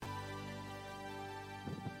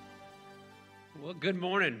Well, good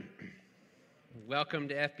morning. Welcome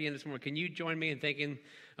to FBN this morning. Can you join me in thanking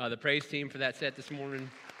the praise team for that set this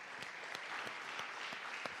morning?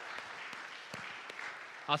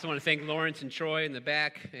 I also want to thank Lawrence and Troy in the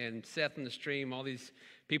back and Seth in the stream, all these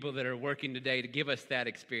people that are working today to give us that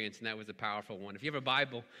experience, and that was a powerful one. If you have a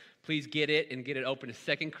Bible, please get it open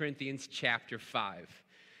to 2 Corinthians chapter 5.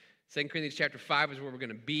 2 Corinthians chapter 5 is where we're going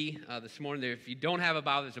to be this morning. If you don't have a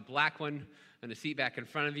Bible, there's a black one and a seat back in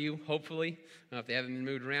front of you, hopefully, if they haven't been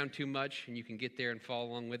moved around too much, and you can get there and follow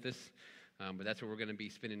along with us. But that's where we're going to be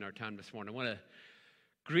spending our time this morning. I want to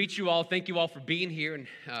greet you all, thank you all for being here,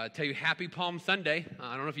 and tell you Happy Palm Sunday.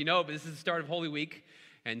 I don't know if you know, but this is the start of Holy Week,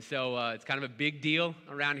 and so it's kind of a big deal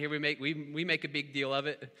around here. We make a big deal of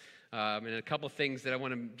it, and a couple things that I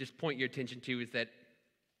want to just point your attention to is that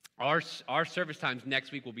our service times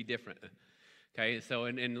next week will be different. Okay, so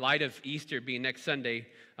in light of Easter being next Sunday,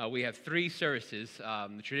 we have 3 services.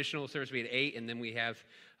 The traditional service we had 8, and then we have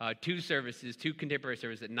 2 contemporary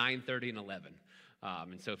services at 9:30 and 11.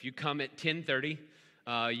 And so if you come at 10:30,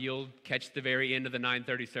 you'll catch the very end of the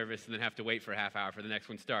 9:30 service and then have to wait for a half hour for the next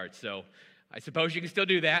one starts. So I suppose you can still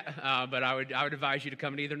do that, but I would advise you to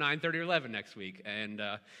come at either 9:30 or 11 next week, and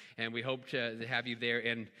we hope to have you there.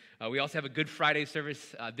 And we also have a Good Friday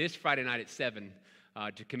service this Friday night at 7.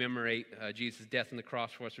 To commemorate Jesus' death on the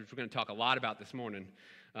cross for us, which we're going to talk a lot about this morning.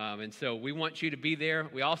 And so we want you to be there.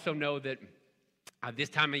 We also know that this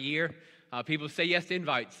time of year, people say yes to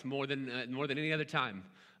invites more than any other time.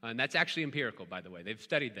 And that's actually empirical, by the way. They've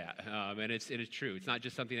studied that, and it is true. It's not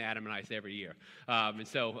just something that Adam and I say every year. And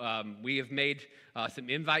so we have made some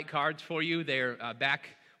invite cards for you. They're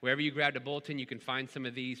back wherever you grabbed a bulletin. You can find some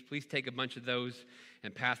of these. Please take a bunch of those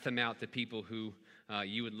and pass them out to people who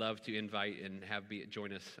you would love to invite and have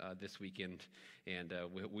join us this weekend. And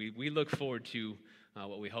we look forward to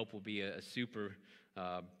what we hope will be a super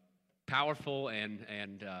powerful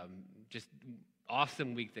and just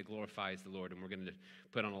awesome week that glorifies the Lord. And we're going to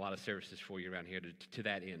put on a lot of services for you around here to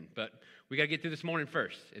that end. But we got to get through this morning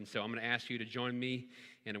first. And so I'm going to ask you to join me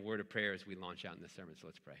in a word of prayer as we launch out in this sermon. So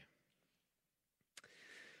let's pray.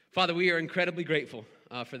 Father, we are incredibly grateful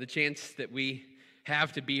for the chance that we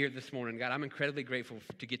have to be here this morning. God, I'm incredibly grateful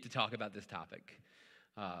to get to talk about this topic.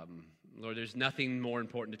 Lord, there's nothing more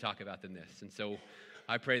important to talk about than this. And so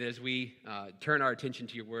I pray that as we turn our attention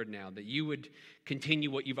to your word now, that you would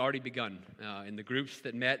continue what you've already begun in the groups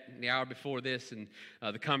that met the hour before this and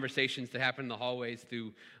the conversations that happened in the hallways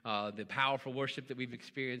through the powerful worship that we've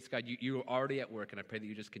experienced. God, you are already at work, and I pray that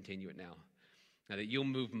you just continue it now. Now, that you'll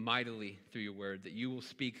move mightily through your word, that you will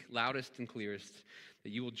speak loudest and clearest, that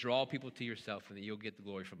you will draw people to yourself, and that you'll get the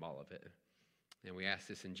glory from all of it. And we ask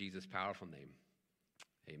this in Jesus' powerful name.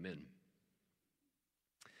 Amen.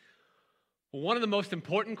 Well, one of the most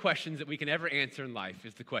important questions that we can ever answer in life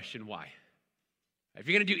is the question, why? If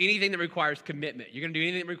you're going to do anything that requires commitment, you're going to do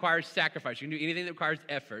anything that requires sacrifice, you're going to do anything that requires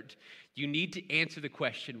effort, you need to answer the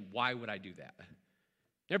question, why would I do that?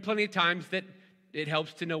 There are plenty of times that it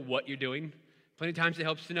helps to know what you're doing. Plenty of times it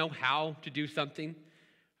helps to know how to do something.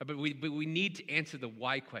 But we need to answer the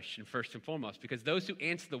why question first and foremost, because those who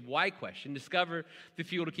answer the why question discover the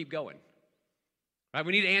fuel to keep going. Right?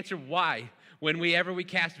 We need to answer why whenever we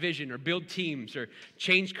cast vision or build teams or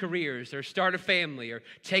change careers or start a family or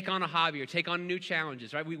take on a hobby or take on new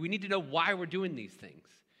challenges. Right? We need to know why we're doing these things.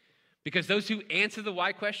 Because those who answer the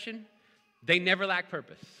why question, they never lack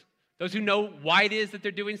purpose. Those who know why it is that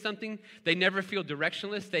they're doing something, they never feel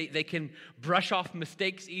directionless. They can brush off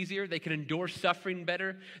mistakes easier. They can endure suffering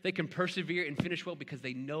better. They can persevere and finish well because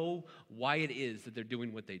they know why it is that they're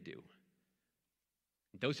doing what they do.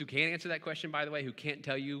 Those who can't answer that question, by the way, who can't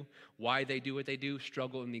tell you why they do what they do,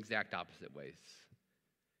 struggle in the exact opposite ways.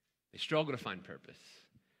 They struggle to find purpose.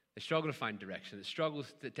 They struggle to find direction. They struggle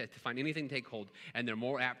to find anything to take hold, and they're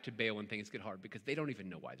more apt to bail when things get hard because they don't even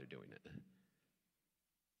know why they're doing it.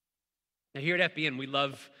 Now, here at FBN, we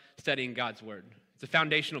love studying God's Word. It's a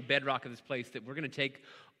foundational bedrock of this place that we're going to take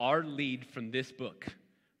our lead from this book,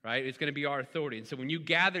 right? It's going to be our authority. And so when you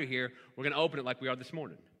gather here, we're going to open it like we are this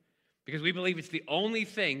morning because we believe it's the only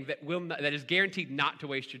thing that is guaranteed not to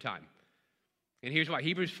waste your time. And here's why.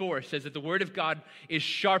 Hebrews 4 says that the Word of God is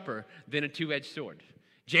sharper than a two-edged sword.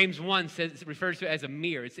 James 1 refers to it as a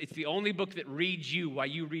mirror. It's the only book that reads you while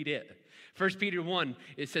you read it. 1 Peter 1,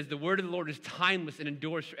 it says the word of the Lord is timeless and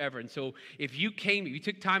endures forever. And so if you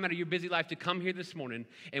took time out of your busy life to come here this morning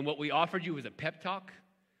and what we offered you was a pep talk,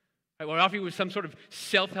 right, what we offered you was some sort of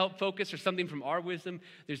self-help focus or something from our wisdom,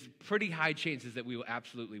 there's pretty high chances that we will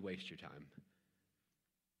absolutely waste your time.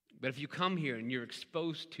 But if you come here and you're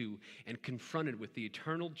exposed to and confronted with the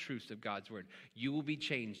eternal truths of God's word, you will be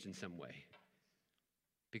changed in some way.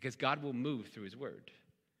 because God will move through his word.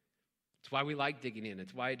 It's why we like digging in.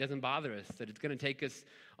 It's why it doesn't bother us that it's going to take us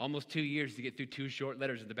almost 2 years to get through 2 short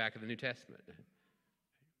letters at the back of the New Testament.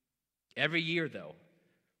 Every year, though,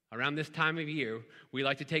 around this time of year, we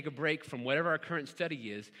like to take a break from whatever our current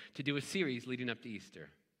study is to do a series leading up to Easter.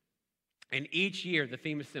 And each year, the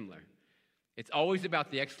theme is similar. It's always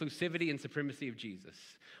about the exclusivity and supremacy of Jesus.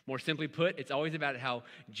 More simply put, it's always about how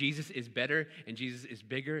Jesus is better and Jesus is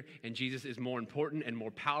bigger and Jesus is more important and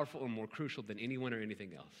more powerful and more crucial than anyone or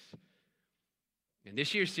anything else. In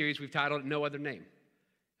this year's series, we've titled No Other Name.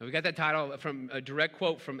 And we got that title from a direct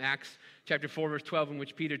quote from Acts chapter 4, verse 12, in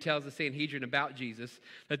which Peter tells the Sanhedrin about Jesus,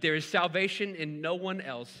 that there is salvation in no one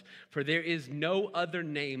else, for there is no other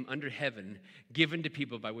name under heaven given to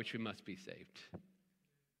people by which we must be saved.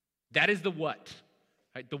 That is the what.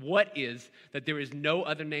 Right? The what is that there is no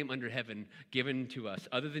other name under heaven given to us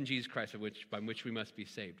other than Jesus Christ by which we must be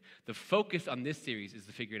saved. The focus on this series is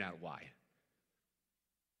to figuring out why.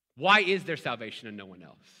 Why is there salvation in no one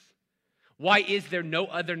else? Why is there no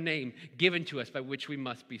other name given to us by which we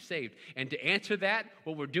must be saved? And to answer that,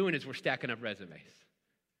 what we're doing is we're stacking up resumes.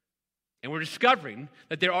 And we're discovering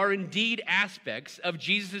that there are indeed aspects of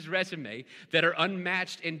Jesus' resume that are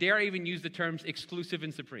unmatched, and dare I even use the terms exclusive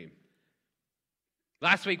and supreme.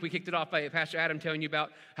 Last week, we kicked it off by Pastor Adam telling you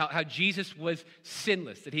about how Jesus was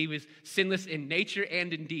sinless, that he was sinless in nature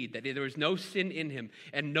and in deed, that there was no sin in him.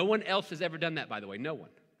 And no one else has ever done that, by the way, no one.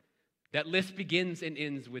 That list begins and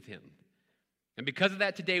ends with him. And because of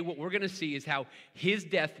that, today, what we're going to see is how his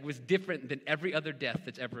death was different than every other death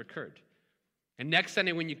that's ever occurred. And next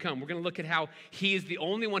Sunday when you come, we're going to look at how he is the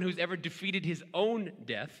only one who's ever defeated his own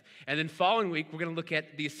death. And then following week, we're going to look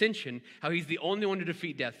at the ascension, how he's the only one to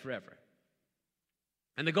defeat death forever.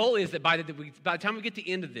 And the goal is that by the time we get to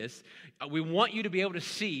the end of this, we want you to be able to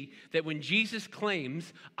see that when Jesus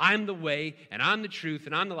claims, I'm the way, and I'm the truth,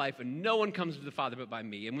 and I'm the life, and no one comes to the Father but by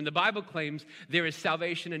me. And when the Bible claims there is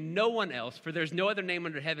salvation in no one else, for there's no other name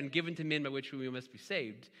under heaven given to men by which we must be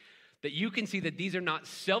saved, that you can see that these are not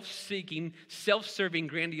self-seeking, self-serving,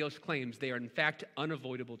 grandiose claims. They are, in fact,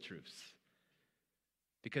 unavoidable truths.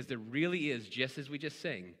 Because there really is, just as we just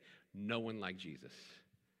sang, no one like Jesus.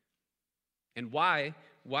 And why,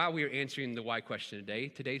 while we are answering the why question today,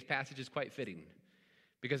 today's passage is quite fitting.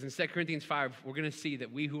 Because in 2 Corinthians 5, we're going to see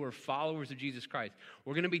that we who are followers of Jesus Christ,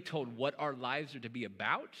 we're going to be told what our lives are to be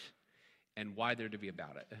about and why they're to be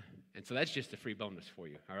about it. And so that's just a free bonus for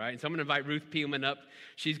you, all right? And so I'm going to invite Ruth Peelman up.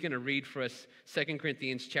 She's going to read for us 2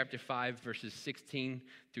 Corinthians chapter 5, verses 16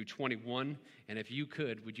 through 21. And if you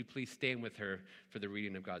could, would you please stand with her for the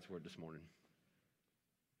reading of God's word this morning?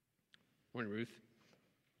 Morning, Ruth.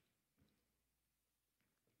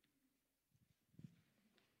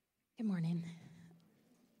 Good morning.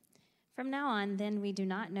 From now on, then, we do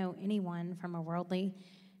not know anyone from a worldly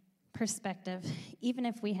perspective, even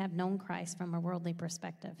if we have known Christ from a worldly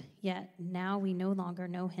perspective. Yet now we no longer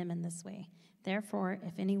know him in this way. Therefore,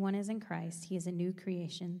 if anyone is in Christ, he is a new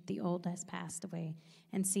creation. The old has passed away,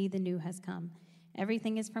 and see, the new has come.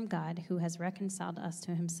 Everything is from God, who has reconciled us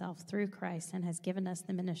to himself through Christ and has given us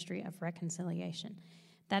the ministry of reconciliation.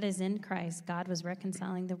 That is, in Christ, God was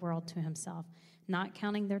reconciling the world to himself, not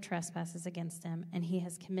counting their trespasses against them, and he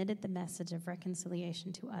has committed the message of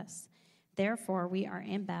reconciliation to us. Therefore, we are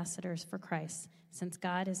ambassadors for Christ, since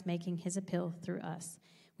God is making his appeal through us.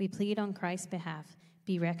 We plead on Christ's behalf,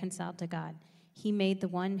 be reconciled to God. He made the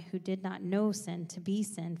one who did not know sin to be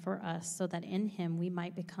sin for us, so that in him we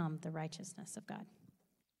might become the righteousness of God.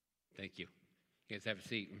 Thank you. You guys have a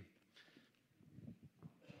seat.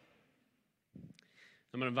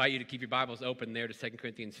 I'm going to invite you to keep your Bibles open there to 2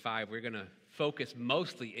 Corinthians 5. We're going to focus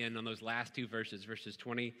mostly in on those last two verses, verses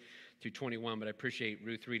 20 through 21, but I appreciate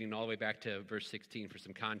Ruth reading all the way back to verse 16 for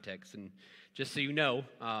some context. And just so you know,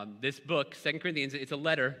 this book, 2 Corinthians, it's a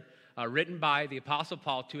letter written by the Apostle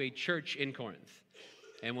Paul to a church in Corinth.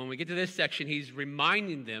 And when we get to this section, he's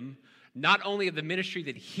reminding them not only of the ministry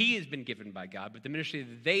that he has been given by God, but the ministry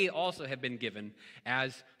that they also have been given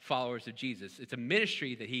as followers of Jesus. It's a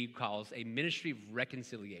ministry that he calls a ministry of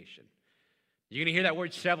reconciliation. You're going to hear that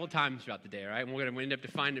word several times throughout the day, all right? And we're going to end up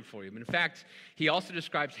defining it for you. But in fact, he also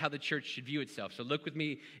describes how the church should view itself. So look with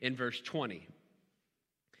me in verse 20. And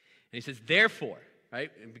he says, therefore,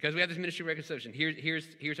 right? And because we have this ministry of reconciliation,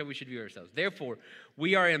 here's how we should view ourselves. Therefore,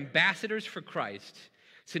 we are ambassadors for Christ.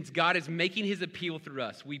 Since God is making his appeal through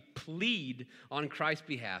us, we plead on Christ's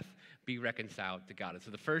behalf, be reconciled to God. And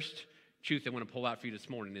so the first truth I want to pull out for you this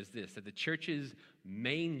morning is this, that the church's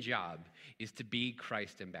main job is to be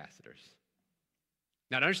Christ ambassadors.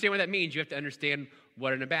 Now, to understand what that means, you have to understand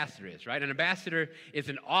what an ambassador is, right? An ambassador is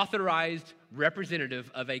an authorized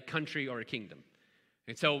representative of a country or a kingdom.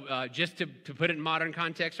 And so just to put it in modern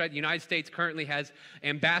context, right, the United States currently has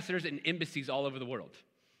ambassadors and embassies all over the world.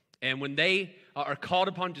 And when they are called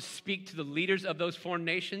upon to speak to the leaders of those foreign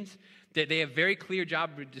nations, they have very clear job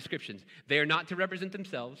descriptions. They are not to represent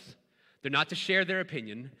themselves. They're not to share their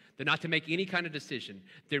opinion. They're not to make any kind of decision.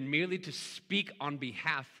 They're merely to speak on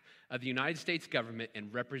behalf of the United States government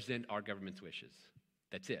and represent our government's wishes.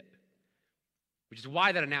 That's it. Which is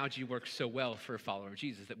why that analogy works so well for a follower of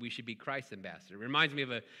Jesus, that we should be Christ's ambassador. It reminds me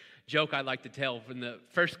of a joke I like to tell. From the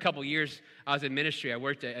first couple years I was in ministry, I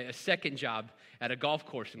worked a second job at a golf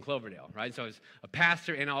course in Cloverdale, right? So I was a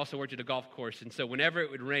pastor and I also worked at a golf course. And so whenever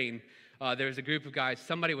it would rain, there was a group of guys,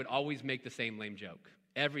 somebody would always make the same lame joke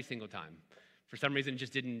every single time. For some reason, it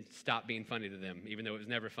just didn't stop being funny to them, even though it was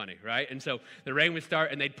never funny, right? And so the rain would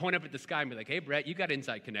start and they'd point up at the sky and be like, hey, Brett, you got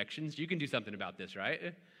inside connections. You can do something about this, right?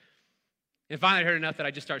 And finally I heard enough that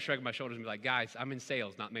I just started shrugging my shoulders and be like, guys, I'm in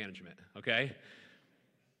sales, not management, okay?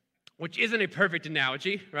 Which isn't a perfect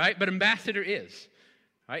analogy, right? But ambassador is,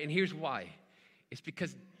 right? And here's why. It's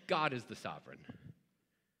because God is the sovereign.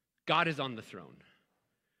 God is on the throne.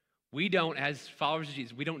 We don't, as followers of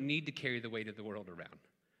Jesus, we don't need to carry the weight of the world around.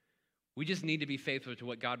 We just need to be faithful to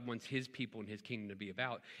what God wants his people and his kingdom to be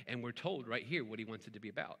about. And we're told right here what he wants it to be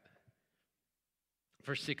about.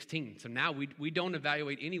 Verse 16, so now we don't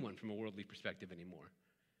evaluate anyone from a worldly perspective anymore.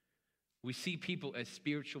 We see people as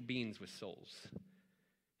spiritual beings with souls.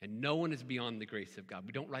 And no one is beyond the grace of God.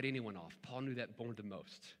 We don't write anyone off. Paul knew that more than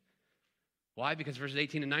most. Why? Because verses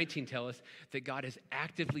 18 and 19 tell us that God is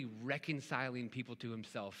actively reconciling people to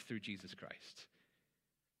himself through Jesus Christ.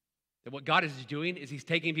 That what God is doing is he's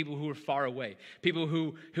taking people who are far away, people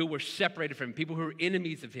who were separated from him, people who are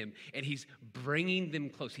enemies of him, and he's bringing them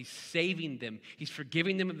close. He's saving them. He's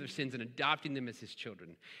forgiving them of their sins and adopting them as his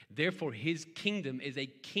children. Therefore, his kingdom is a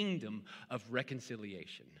kingdom of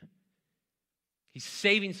reconciliation. He's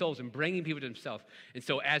saving souls and bringing people to himself. And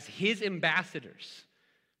so as his ambassadors,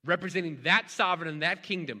 representing that sovereign and that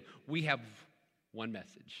kingdom, we have one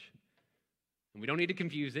message. And we don't need to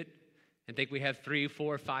confuse it and think we have 3,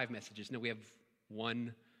 4, 5 messages. No, we have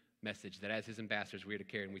one message that as his ambassadors we are to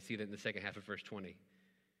carry, and we see that in the second half of verse 20.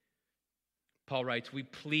 Paul writes, we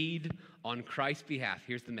plead on Christ's behalf.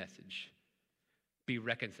 Here's the message. Be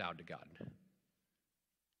reconciled to God.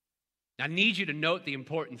 Now, I need you to note the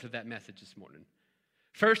importance of that message this morning.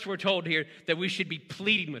 First, we're told here that we should be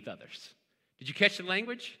pleading with others. Did you catch the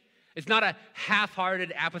language? It's not a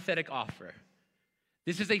half-hearted, apathetic offer.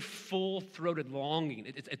 This is a full-throated longing.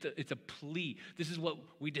 It's a plea. This is what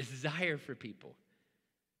we desire for people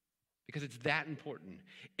because it's that important.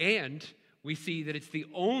 And we see that it's the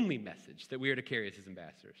only message that we are to carry as his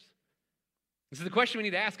ambassadors. And so the question we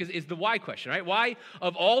need to ask is the why question, right? Why,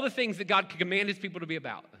 of all the things that God could command his people to be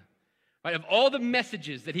about, right, of all the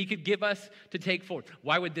messages that he could give us to take forth,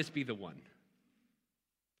 why would this be the one?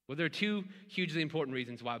 Well, there are 2 hugely important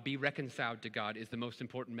reasons why be reconciled to God is the most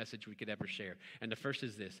important message we could ever share. And the first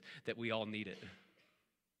is this, that we all need it.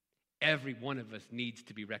 Every one of us needs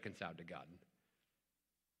to be reconciled to God.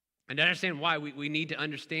 And to understand why, we need to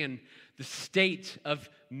understand the state of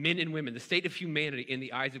men and women, the state of humanity in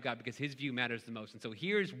the eyes of God, because his view matters the most. And so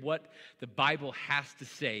here's what the Bible has to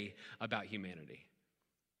say about humanity.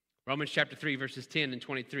 Romans chapter 3, verses 10 and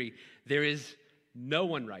 23. There is no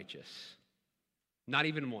one righteous, not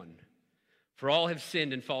even one. For all have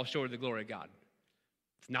sinned and fall short of the glory of God.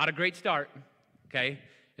 It's not a great start, okay?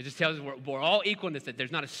 It just tells us we're all equal in this, that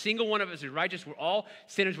there's not a single one of us who's righteous. We're all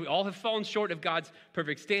sinners. We all have fallen short of God's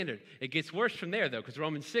perfect standard. It gets worse from there, though, because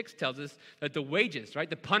Romans 6 tells us that the wages, right,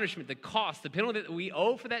 the punishment, the cost, the penalty that we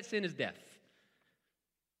owe for that sin is death.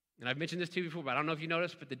 And I've mentioned this to you before, but I don't know if you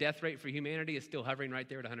noticed, but the death rate for humanity is still hovering right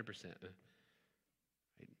there at 100%.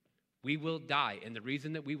 We will die, and the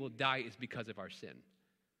reason that we will die is because of our sin.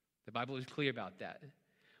 The Bible is clear about that.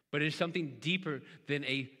 But it is something deeper than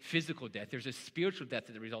a physical death. There's a spiritual death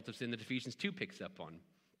as a result of sin that Ephesians 2 picks up on.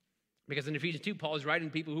 Because in Ephesians 2, Paul is writing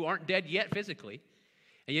to people who aren't dead yet physically,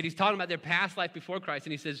 and yet he's talking about their past life before Christ,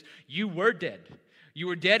 and he says, you were dead. You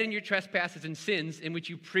were dead in your trespasses and sins in which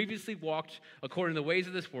you previously walked according to the ways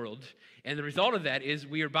of this world. And the result of that is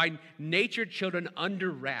we are by nature children under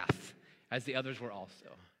wrath, as the others were also.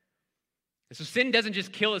 And so sin doesn't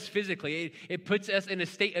just kill us physically. It puts us in a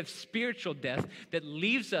state of spiritual death that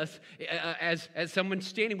leaves us as someone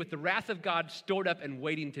standing with the wrath of God stored up and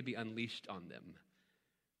waiting to be unleashed on them.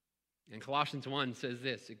 And Colossians 1 says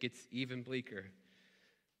this, it gets even bleaker.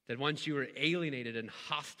 That once you were alienated and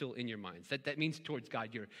hostile in your minds, that means towards God.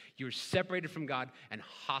 You're separated from God and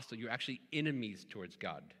hostile. You're actually enemies towards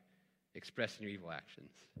God, expressed in your evil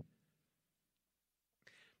actions.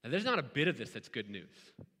 Now, there's not a bit of this that's good news.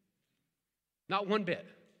 Not one bit.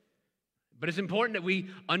 But it's important that we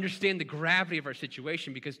understand the gravity of our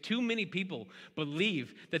situation because too many people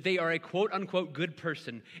believe that they are a quote-unquote good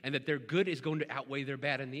person and that their good is going to outweigh their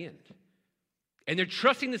bad in the end. And they're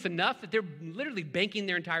trusting this enough that they're literally banking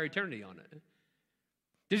their entire eternity on it.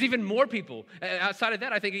 There's even more people, outside of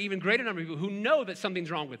that, I think an even greater number of people who know that something's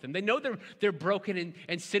wrong with them. They know they're broken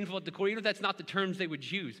and sinful at the core. That's not the terms they would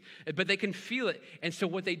use, but they can feel it. And so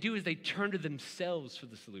what they do is they turn to themselves for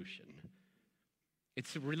the solution.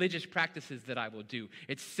 It's religious practices that I will do.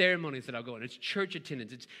 It's ceremonies that I'll go on. It's church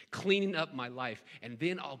attendance. It's cleaning up my life. And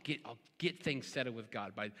then I'll get things settled with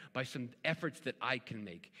God by some efforts that I can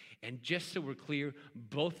make. And just so we're clear,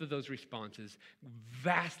 both of those responses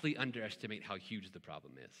vastly underestimate how huge the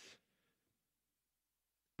problem is.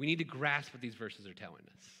 We need to grasp what these verses are telling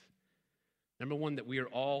us. Number one, that we are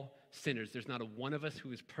all sinners. There's not a one of us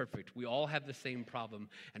who is perfect. We all have the same problem.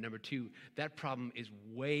 And number two, that problem is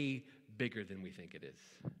way bigger than we think it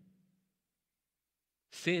is.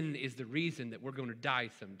 Sin is the reason that we're going to die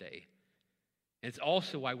someday. And it's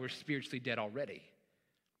also why we're spiritually dead already.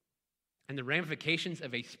 And the ramifications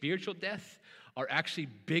of a spiritual death are actually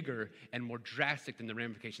bigger and more drastic than the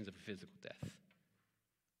ramifications of a physical death.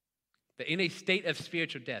 That in a state of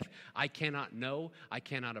spiritual death, I cannot know, I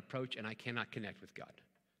cannot approach, and I cannot connect with God.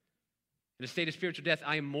 In a state of spiritual death,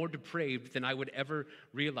 I am more depraved than I would ever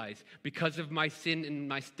realize. Because of my sin and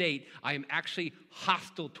my state, I am actually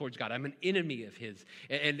hostile towards God. I'm an enemy of His.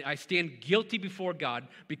 And I stand guilty before God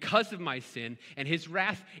because of my sin, and His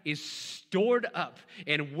wrath is stored up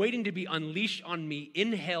and waiting to be unleashed on me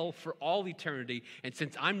in hell for all eternity. And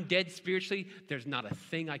since I'm dead spiritually, there's not a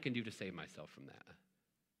thing I can do to save myself from that.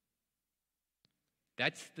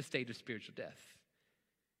 That's the state of spiritual death.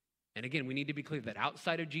 And again, we need to be clear that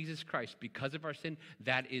outside of Jesus Christ, because of our sin,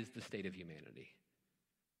 that is the state of humanity.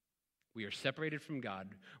 We are separated from God.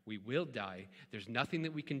 We will die. There's nothing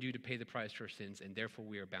that we can do to pay the price for our sins, and therefore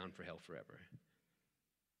we are bound for hell forever.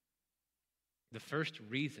 The first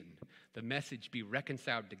reason the message be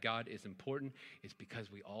reconciled to God is important is because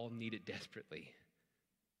we all need it desperately.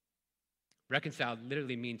 Reconciled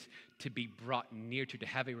literally means to be brought near to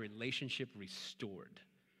have a relationship restored.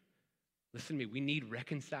 Listen to me, we need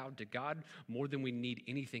reconciled to God more than we need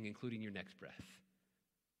anything, including your next breath.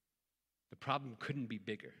 The problem couldn't be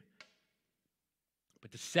bigger.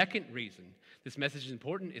 But the second reason this message is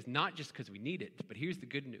important is not just because we need it, but here's the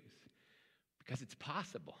good news. Because it's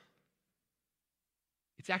possible.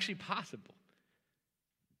 It's actually possible.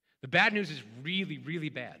 The bad news is really, really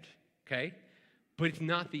bad, okay? But it's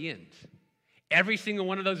not the end. Every single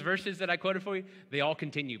one of those verses that I quoted for you, they all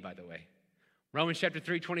continue, by the way. Romans chapter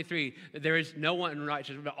 3:23, there is no one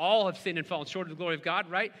righteous, but all have sinned and fallen short of the glory of God,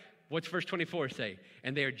 right? What's verse 24 say?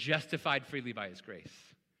 And they are justified freely by His grace.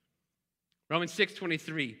 Romans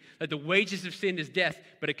 6:23, that the wages of sin is death,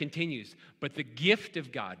 but it continues. But the gift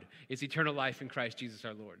of God is eternal life in Christ Jesus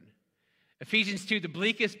our Lord. Ephesians 2, the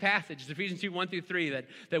bleakest passage, is Ephesians 2, 1-3,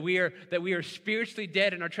 that we are spiritually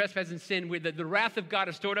dead in our trespass and sin. The wrath of God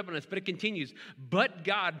is stored up on us, but it continues. But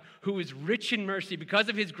God, who is rich in mercy, because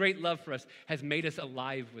of His great love for us, has made us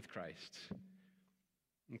alive with Christ.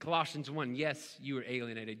 In Colossians 1, yes, you were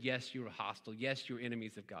alienated. Yes, you were hostile. Yes, you were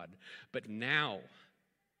enemies of God. But now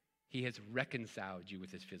He has reconciled you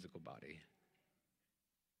with His physical body.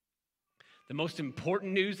 The most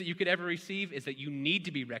important news that you could ever receive is that you need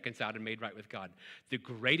to be reconciled and made right with God. The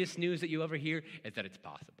greatest news that you'll ever hear is that it's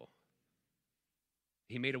possible.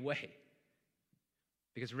 He made a way.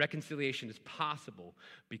 Because reconciliation is possible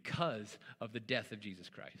because of the death of Jesus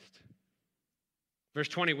Christ. Verse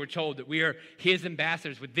 20, we're told that we are His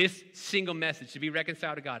ambassadors with this single message, to be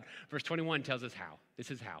reconciled to God. Verse 21 tells us how.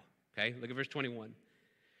 This is how. Okay, look at verse 21.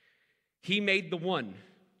 He made the one.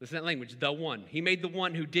 Listen to that language, the one. He made the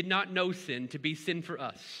one who did not know sin to be sin for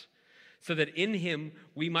us, so that in Him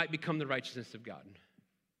we might become the righteousness of God.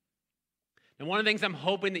 And one of the things I'm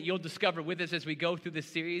hoping that you'll discover with us as we go through this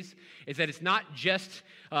series is that it's not just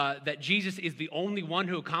that Jesus is the only one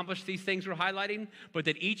who accomplished these things we're highlighting, but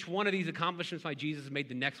that each one of these accomplishments by Jesus made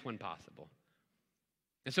the next one possible.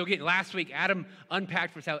 And so again, last week, Adam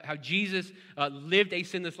unpacked for us how Jesus lived a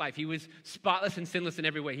sinless life. He was spotless and sinless in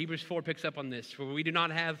every way. Hebrews 4 picks up on this. For we do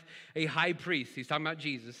not have a high priest, he's talking about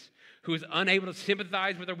Jesus, who is unable to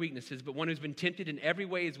sympathize with our weaknesses, but one who's been tempted in every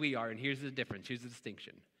way as we are. And here's the difference, here's the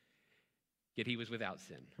distinction. Yet He was without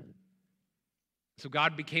sin. So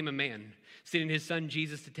God became a man, sending His Son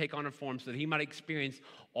Jesus to take on a form so that He might experience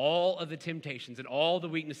all of the temptations and all the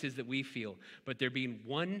weaknesses that we feel. But there being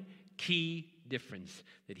one key difference,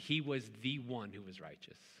 that He was the one who was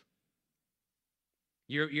righteous.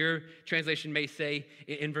 Your translation may say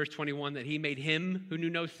in verse 21 that he made him who knew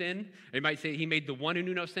no sin. Or it might say he made the one who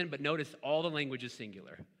knew no sin, but notice all the language is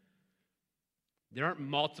singular. There aren't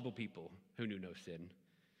multiple people who knew no sin.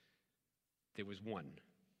 There was one.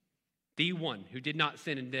 The one who did not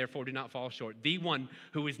sin and therefore did not fall short. The one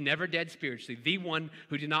who was never dead spiritually. The one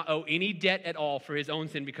who did not owe any debt at all for his own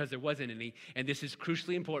sin because there wasn't any. And this is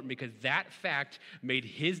crucially important because that fact made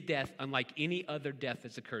his death unlike any other death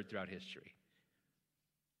that's occurred throughout history.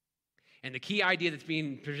 And the key idea that's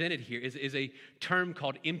being presented here is a term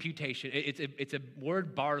called imputation. It's a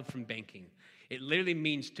word borrowed from banking. It literally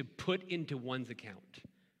means to put into one's account.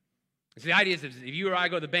 So the idea is if you or I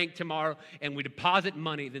go to the bank tomorrow and we deposit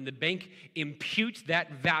money, then the bank imputes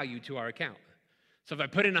that value to our account. So if I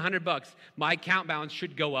put in $100, my account balance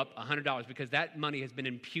should go up $100 because that money has been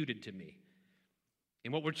imputed to me.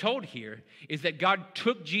 And what we're told here is that God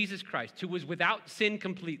took Jesus Christ, who was without sin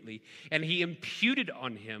completely, and he imputed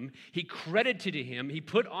on him, he credited to him, he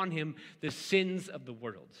put on him the sins of the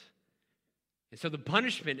world. And so the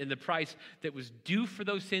punishment and the price that was due for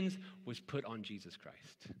those sins was put on Jesus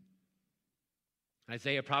Christ.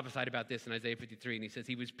 Isaiah prophesied about this in Isaiah 53, and he says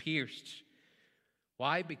he was pierced.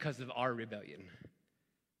 Why? Because of our rebellion.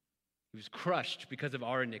 He was crushed because of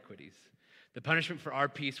our iniquities. The punishment for our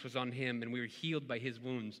peace was on him, and we were healed by his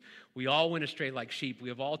wounds. We all went astray like sheep. We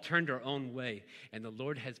have all turned our own way, and the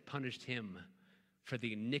Lord has punished him for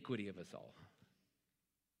the iniquity of us all.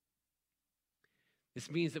 This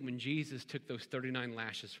means that when Jesus took those 39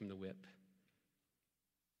 lashes from the whip,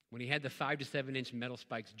 when he had the 5 to 7 inch metal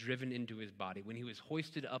spikes driven into his body, when he was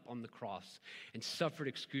hoisted up on the cross and suffered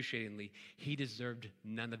excruciatingly, he deserved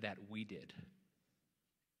none of that. We did.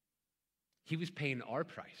 He was paying our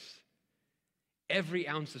price. Every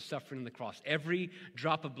ounce of suffering on the cross, every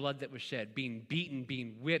drop of blood that was shed, being beaten,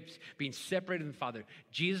 being whipped, being separated from the Father,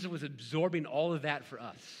 Jesus was absorbing all of that for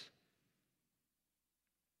us.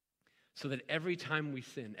 So that every time we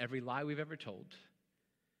sin, every lie we've ever told,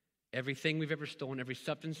 everything we've ever stolen, every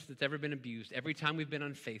substance that's ever been abused, every time we've been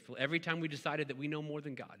unfaithful, every time we decided that we know more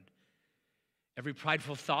than God, every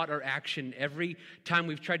prideful thought or action, every time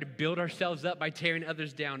we've tried to build ourselves up by tearing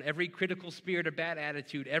others down, every critical spirit or bad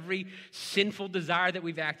attitude, every sinful desire that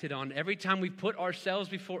we've acted on, every time we've put ourselves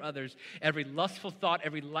before others, every lustful thought,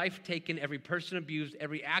 every life taken, every person abused,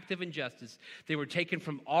 every act of injustice, they were taken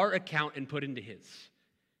from our account and put into his.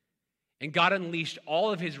 And God unleashed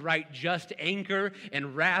all of his right, just anger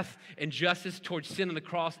and wrath and justice towards sin on the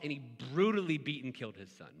cross, and he brutally beat and killed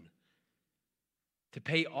his son to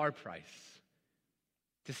pay our price,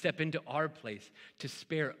 to step into our place, to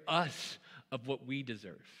spare us of what we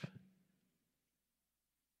deserve.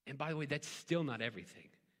 And by the way, that's still not everything.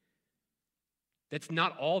 That's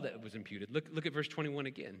not all that was imputed. Look at verse 21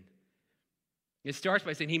 again. It starts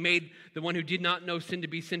by saying he made the one who did not know sin to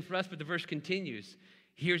be sin for us, but the verse continues.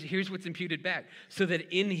 Here's what's imputed back, so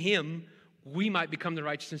that in him we might become the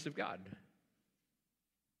righteousness of God.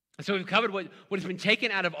 And so we've covered what has been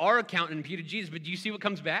taken out of our account and imputed Jesus, but do you see what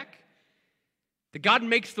comes back? That God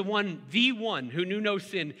makes the one who knew no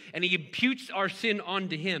sin, and he imputes our sin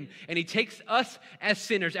onto him, and he takes us as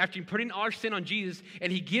sinners after putting our sin on Jesus,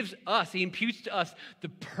 and he imputes to us the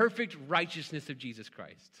perfect righteousness of Jesus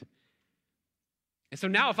Christ. And so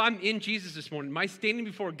now if I'm in Jesus this morning, my standing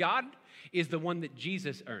before God is the one that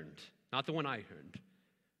Jesus earned, not the one I earned.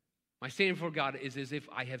 My standing before God is as if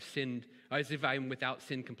I have sinned, as if I am without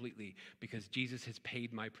sin completely, because Jesus has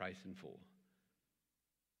paid my price in full.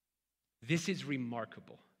 This is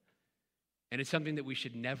remarkable. And it's something that we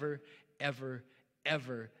should never, ever,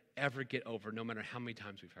 ever, ever get over, no matter how many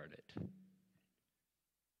times we've heard it.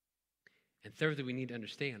 And thirdly, we need to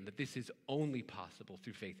understand that this is only possible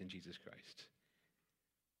through faith in Jesus Christ.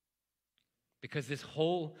 Because this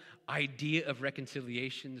whole idea of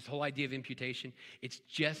reconciliation, this whole idea of imputation, it's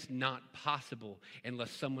just not possible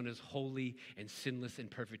unless someone is holy and sinless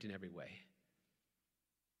and perfect in every way.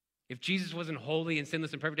 If Jesus wasn't holy and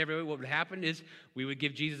sinless and perfect in every way, what would happen is we would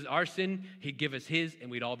give Jesus our sin, he'd give us his,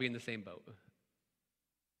 and we'd all be in the same boat.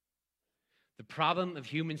 The problem of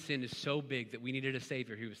human sin is so big that we needed a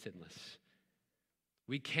Savior who was sinless.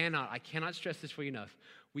 I cannot stress this for you enough,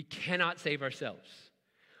 we cannot save ourselves.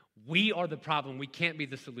 We are the problem. We can't be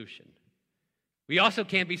the solution. We also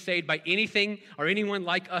can't be saved by anything or anyone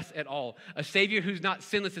like us at all. A Savior who's not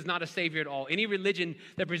sinless is not a Savior at all. Any religion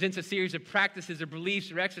that presents a series of practices or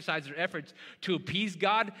beliefs or exercises or efforts to appease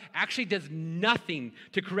God actually does nothing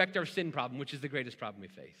to correct our sin problem, which is the greatest problem we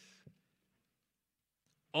face.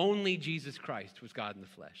 Only Jesus Christ was God in the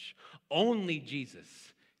flesh. Only Jesus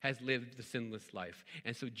has lived the sinless life.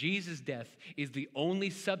 And so Jesus' death is the only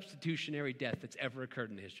substitutionary death that's ever occurred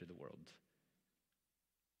in the history of the world.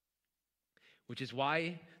 which is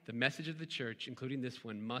why the message of the church, including this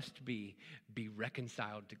one, must be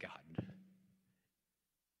reconciled to God.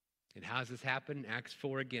 And how does this happen? Acts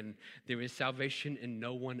 4 again, there is salvation in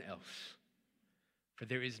no one else. For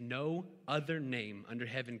there is no other name under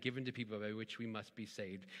heaven given to people by which we must be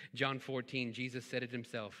saved. John 14, Jesus said it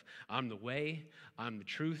himself, I'm the way, I'm the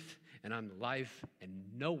truth, and I'm the life, and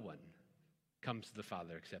no one comes to the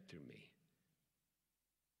Father except through me.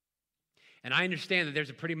 And I understand that there's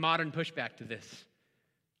a pretty modern pushback to this,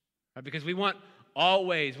 right? Because we want all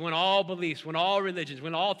ways, we want all beliefs, we want all religions, we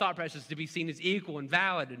want all thought processes to be seen as equal and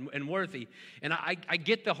valid and worthy. And I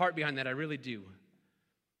get the heart behind that, I really do.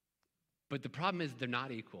 But the problem is they're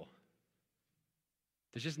not equal.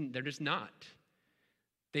 They're just not.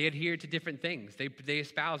 They adhere to different things. They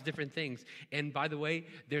espouse different things. And by the way,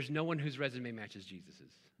 there's no one whose resume matches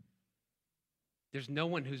Jesus's. There's no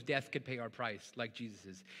one whose death could pay our price like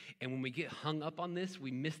Jesus's. And when we get hung up on this,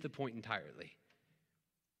 we miss the point entirely.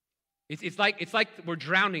 It's like we're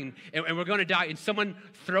drowning and we're going to die, and someone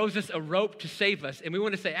throws us a rope to save us. And we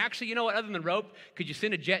want to say, actually, you know what? Other than rope, could you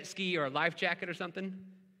send a jet ski or a life jacket or something?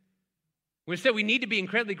 Instead, we need to be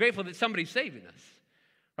incredibly grateful that somebody's saving us,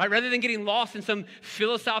 right? Rather than getting lost in some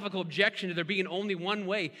philosophical objection to there being only one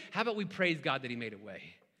way, how about we praise God that he made a way?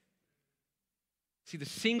 See, the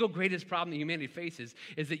single greatest problem that humanity faces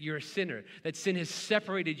is that you're a sinner, that sin has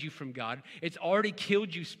separated you from God. It's already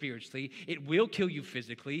killed you spiritually. It will kill you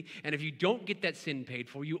physically. And if you don't get that sin paid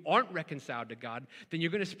for, you aren't reconciled to God, then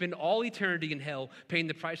you're going to spend all eternity in hell paying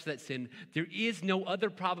the price of that sin. There is no other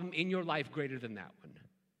problem in your life greater than that one.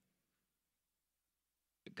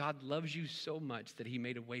 God loves you so much that he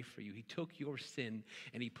made a way for you. He took your sin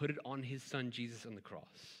and he put it on his son Jesus on the cross.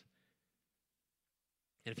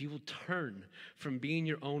 And if you will turn from being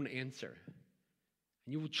your own answer,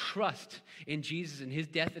 and you will trust in Jesus and his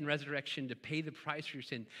death and resurrection to pay the price for your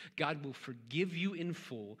sin, God will forgive you in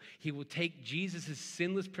full. He will take Jesus'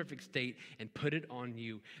 sinless, perfect state and put it on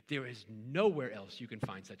you. There is nowhere else you can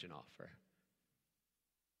find such an offer.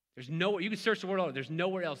 You can search the world all. There's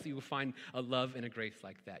nowhere else that you will find a love and a grace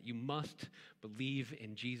like that. You must believe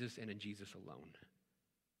in Jesus and in Jesus alone.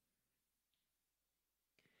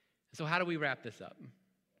 So how do we wrap this up?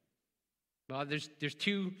 Well, there's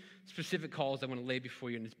two specific calls I want to lay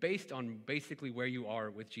before you, and it's based on basically where you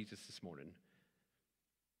are with Jesus this morning.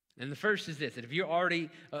 And the first is this, that if you're already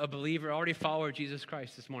a believer, already a follower of Jesus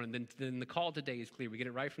Christ this morning, then the call today is clear. We get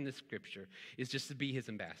it right from this scripture, is just to be his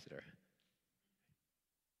ambassador.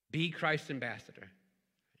 Be Christ's ambassador.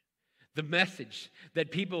 The message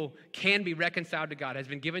that people can be reconciled to God has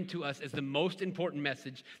been given to us as the most important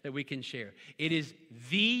message that we can share. It is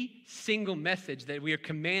the single message that we are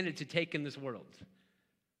commanded to take in this world.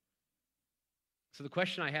 So the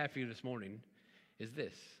question I have for you this morning is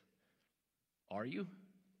this. Are you?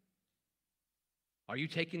 Are you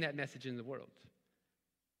taking that message in the world?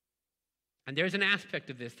 And there's an aspect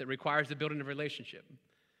of this that requires the building of a relationship.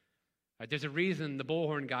 Right? There's a reason the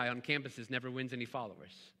bullhorn guy on campuses never wins any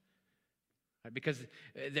followers. Right? Because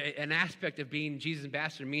an aspect of being Jesus'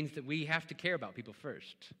 ambassador means that we have to care about people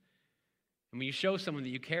first. And when you show someone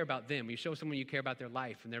that you care about them, when you show someone you care about their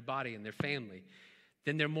life and their body and their family,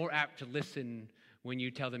 then they're more apt to listen when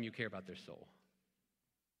you tell them you care about their soul.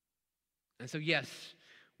 And so yes,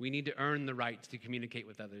 we need to earn the right to communicate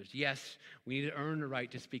with others. Yes, we need to earn the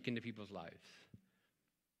right to speak into people's lives.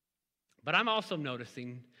 But I'm also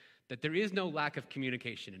noticing that there is no lack of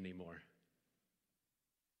communication anymore.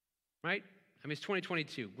 Right? I mean, it's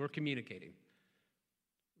 2022. We're communicating.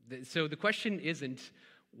 So the question isn't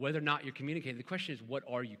whether or not you're communicating. The question is, what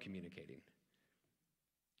are you communicating?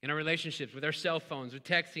 In our relationships, with our cell phones, with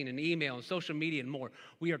texting and email and social media and more,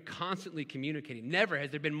 we are constantly communicating. Never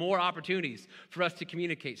has there been more opportunities for us to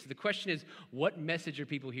communicate. So the question is, what message are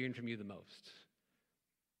people hearing from you the most?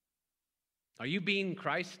 Are you being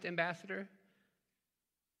Christ's ambassador?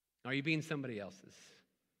 Are you being somebody else's?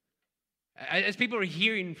 As people are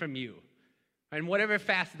hearing from you, and whatever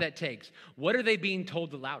facet that takes, what are they being told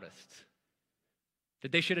the loudest?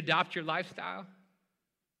 That they should adopt your lifestyle?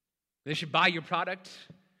 They should buy your product?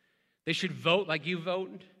 They should vote like you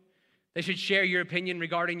vote? They should share your opinion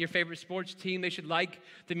regarding your favorite sports team? They should like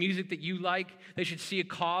the music that you like? They should see a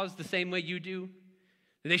cause the same way you do?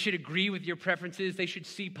 They should agree with your preferences. They should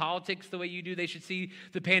see politics the way you do. They should see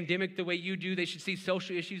the pandemic the way you do. They should see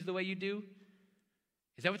social issues the way you do.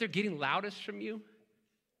 Is that what they're getting loudest from you?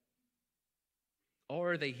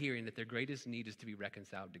 Or are they hearing that their greatest need is to be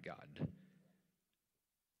reconciled to God?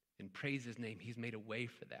 And praise his name, he's made a way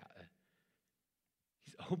for that.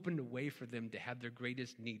 He's opened a way for them to have their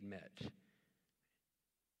greatest need met.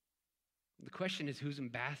 The question is, whose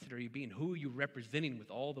ambassador are you being? Who are you representing with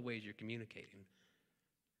all the ways you're communicating?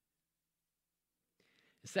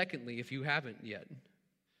 Secondly, if you haven't yet,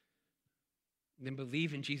 then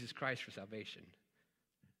believe in Jesus Christ for salvation.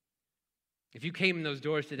 If you came in those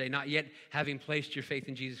doors today not yet having placed your faith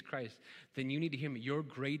in Jesus Christ, then you need to hear me. Your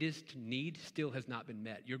greatest need still has not been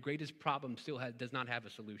met. Your greatest problem still does not have a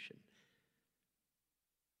solution.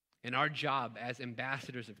 And our job as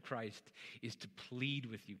ambassadors of Christ is to plead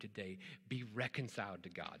with you today. Be reconciled to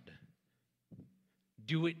God.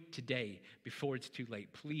 Do it today before it's too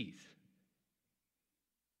late, please.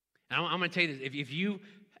 And I'm going to tell you this. If you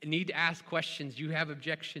need to ask questions, you have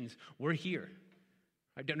objections, we're here.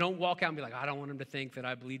 Right? Don't walk out and be like, I don't want them to think that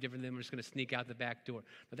I believe different than them. I'm just going to sneak out the back door.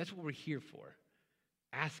 But that's what we're here for.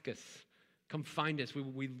 Ask us. Come find us.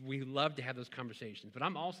 We love to have those conversations. But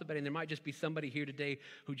I'm also betting there might just be somebody here today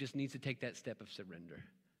who just needs to take that step of surrender.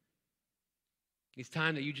 It's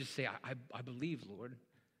time that you just say, I believe, Lord.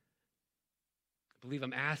 I believe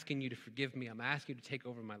I'm asking you to forgive me. I'm asking you to take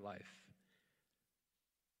over my life.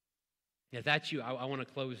 If that's you, I want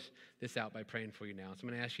to close this out by praying for you now. So I'm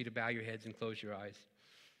going to ask you to bow your heads and close your eyes.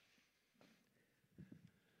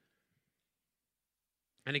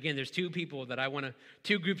 And again, there's two groups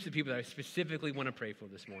of people that I specifically want to pray for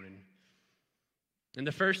this morning. And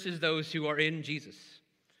the first is those who are in Jesus,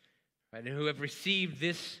 right, and who have received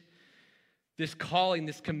this calling,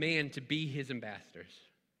 this command to be his ambassadors.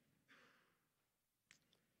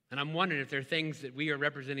 And I'm wondering if there are things that we are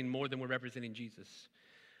representing more than we're representing Jesus.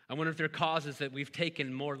 I wonder if there are causes that we've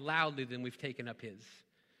taken more loudly than we've taken up his.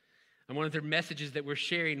 I wonder if there are messages that we're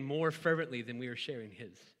sharing more fervently than we are sharing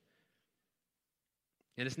his.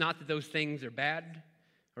 And it's not that those things are bad,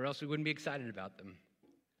 or else we wouldn't be excited about them.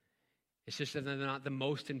 It's just that they're not the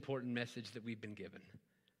most important message that we've been given.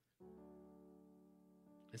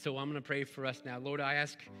 And so I'm going to pray for us now. Lord, I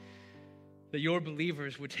ask that your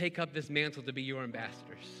believers would take up this mantle to be your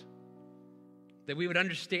ambassadors. That we would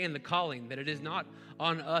understand the calling, that it is not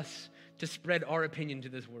on us to spread our opinion to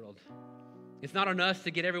this world. It's not on us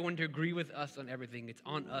to get everyone to agree with us on everything. It's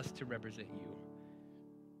on us to represent you.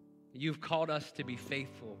 You've called us to be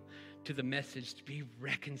faithful to the message, to be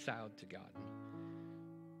reconciled to God.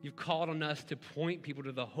 You've called on us to point people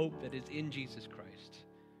to the hope that is in Jesus Christ.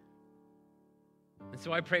 And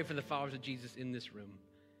so I pray for the followers of Jesus in this room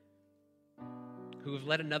who have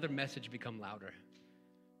let another message become louder,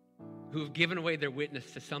 who have given away their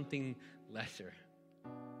witness to something lesser,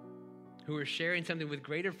 who are sharing something with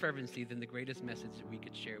greater fervency than the greatest message that we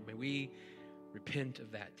could share. May we repent of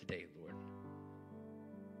that today, Lord.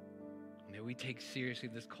 May we take seriously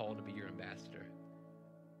this call to be your ambassador.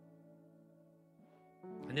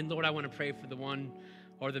 And then, Lord, I want to pray for the one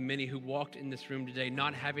or the many who walked in this room today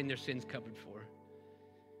not having their sins covered for.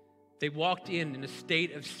 They walked in a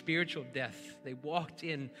state of spiritual death. They walked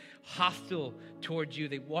in hostile towards you.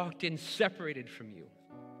 They walked in separated from you.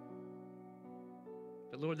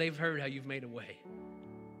 But Lord, they've heard how you've made a way.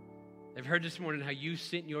 They've heard this morning how you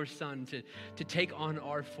sent your son to take on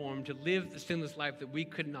our form, to live the sinless life that we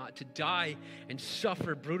could not, to die and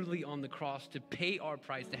suffer brutally on the cross, to pay our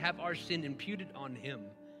price, to have our sin imputed on him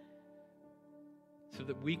so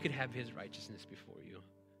that we could have his righteousness before you.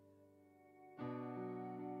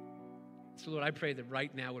 So Lord, I pray that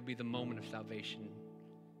right now would be the moment of salvation,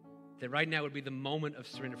 that right now would be the moment of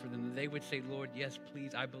surrender for them, that they would say, Lord, yes,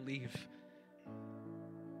 please, I believe.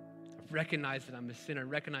 Recognize that I'm a sinner.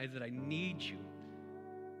 Recognize that I need you.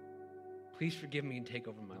 Please forgive me and take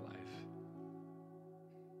over my life.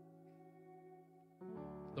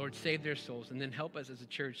 Lord, save their souls, and then help us as a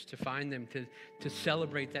church to find them, to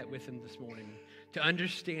celebrate that with them this morning, to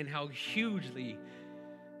understand how hugely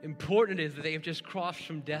important it is that they have just crossed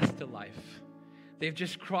from death to life. They've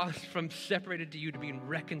just crossed from separated to you to being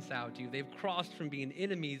reconciled to you. They've crossed from being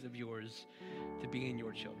enemies of yours to being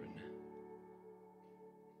your children.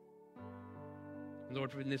 Lord,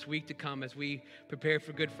 for in this week to come, as we prepare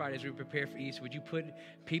for Good Friday, as we prepare for Easter, would you put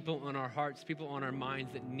people on our hearts, people on our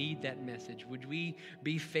minds that need that message? Would we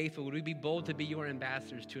be faithful? Would we be bold to be your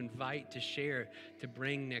ambassadors, to invite, to share, to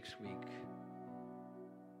bring next week?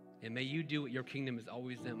 And may you do what your kingdom has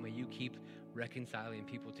always done. May you keep reconciling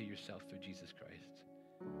people to yourself through Jesus Christ.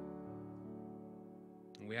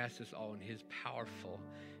 And we ask this all in his powerful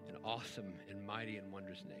and awesome and mighty and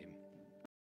wondrous name.